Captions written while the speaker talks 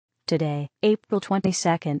Today, April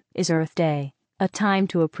 22nd, is Earth Day, a time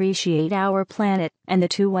to appreciate our planet and the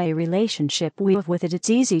two-way relationship we have with it. It's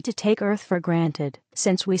easy to take Earth for granted,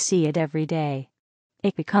 since we see it every day.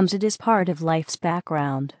 It is part of life's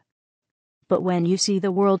background. But when you see the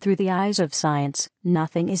world through the eyes of science,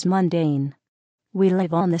 nothing is mundane. We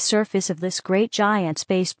live on the surface of this great giant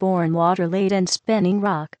space-borne water-laden spinning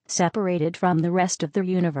rock, separated from the rest of the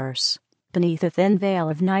universe, beneath a thin veil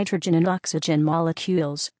of nitrogen and oxygen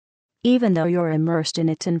molecules. Even though you're immersed in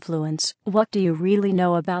its influence, what do you really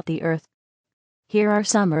know about the Earth? Here are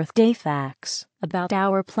some Earth Day facts about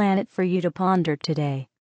our planet for you to ponder today.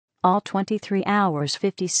 All 23 hours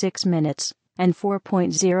 56 minutes and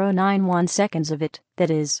 4.091 seconds of it, that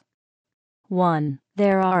is. 1.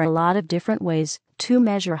 There are a lot of different ways to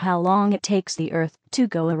measure how long it takes the Earth to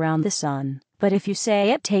go around the Sun, but if you say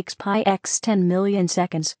it takes pi x 10 million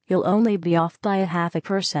seconds, you'll only be off by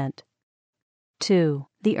 0.5%. 2.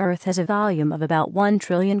 The Earth has a volume of about 1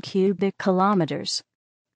 trillion cubic kilometers.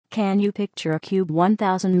 Can you picture a cube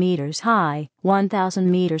 1,000 meters high, 1,000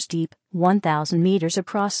 meters deep, 1,000 meters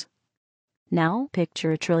across? Now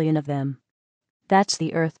picture a trillion of them. That's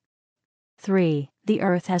the Earth. 3. The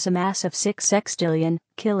Earth has a mass of 6 sextillion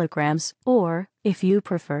kilograms, or, if you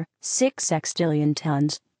prefer, 6 sextillion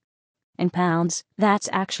tons. In pounds, that's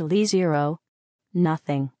actually zero.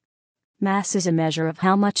 Nothing. Mass is a measure of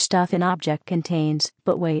how much stuff an object contains,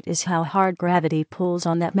 but weight is how hard gravity pulls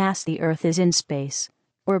on that mass. The Earth is in space,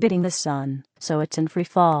 orbiting the Sun, so it's in free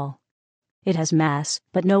fall. It has mass,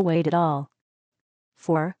 but no weight at all.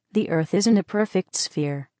 4. The Earth isn't a perfect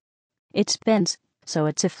sphere. It spins, so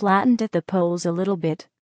it's flattened at the poles a little bit.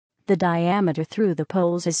 The diameter through the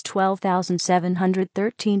poles is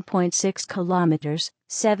 12,713.6 kilometers,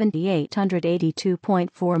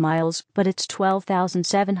 7,882.4 miles, but it's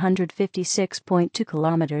 12,756.2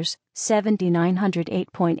 kilometers,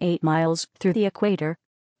 7,908.8 miles, through the equator.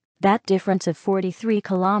 That difference of 43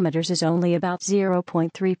 kilometers is only about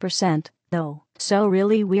 0.3%, though, so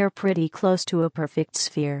really we're pretty close to a perfect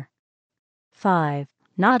sphere. 5.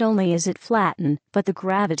 Not only is it flattened, but the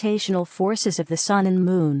gravitational forces of the Sun and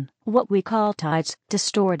Moon, what we call tides,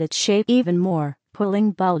 distort its shape even more,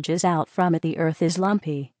 pulling bulges out from it. The Earth is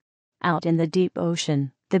lumpy. Out in the deep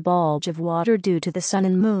ocean, the bulge of water due to the Sun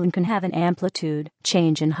and Moon can have an amplitude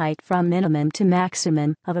change in height from minimum to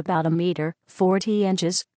maximum of about 1 meter, 40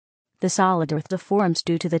 inches. The solid Earth deforms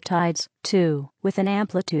due to the tides, too, with an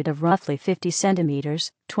amplitude of roughly 50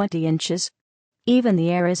 centimeters, 20 inches. Even the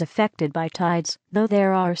air is affected by tides, though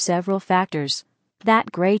there are several factors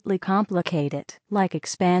that greatly complicate it, like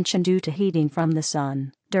expansion due to heating from the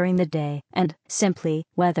Sun during the day, and, simply,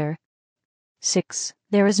 weather. 6.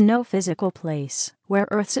 There is no physical place where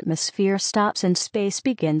Earth's atmosphere stops and space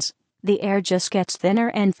begins. The air just gets thinner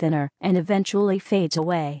and eventually fades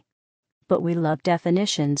away. But we love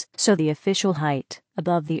definitions, so the official height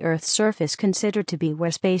above the Earth's surface, considered to be where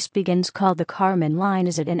space begins, called the Kármán line,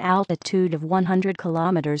 is at an altitude of 100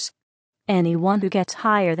 kilometers. Anyone who gets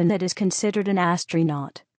higher than that is considered an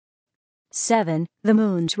astronaut. 7. The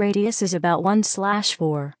Moon's radius is about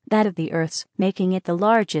 1/4 that of the Earth's, making it the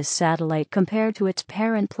largest satellite compared to its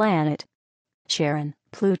parent planet. Charon,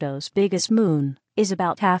 Pluto's biggest moon, is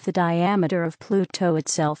about half the diameter of Pluto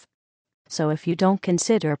itself. So if you don't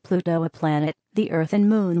consider Pluto a planet, the Earth and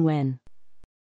Moon win.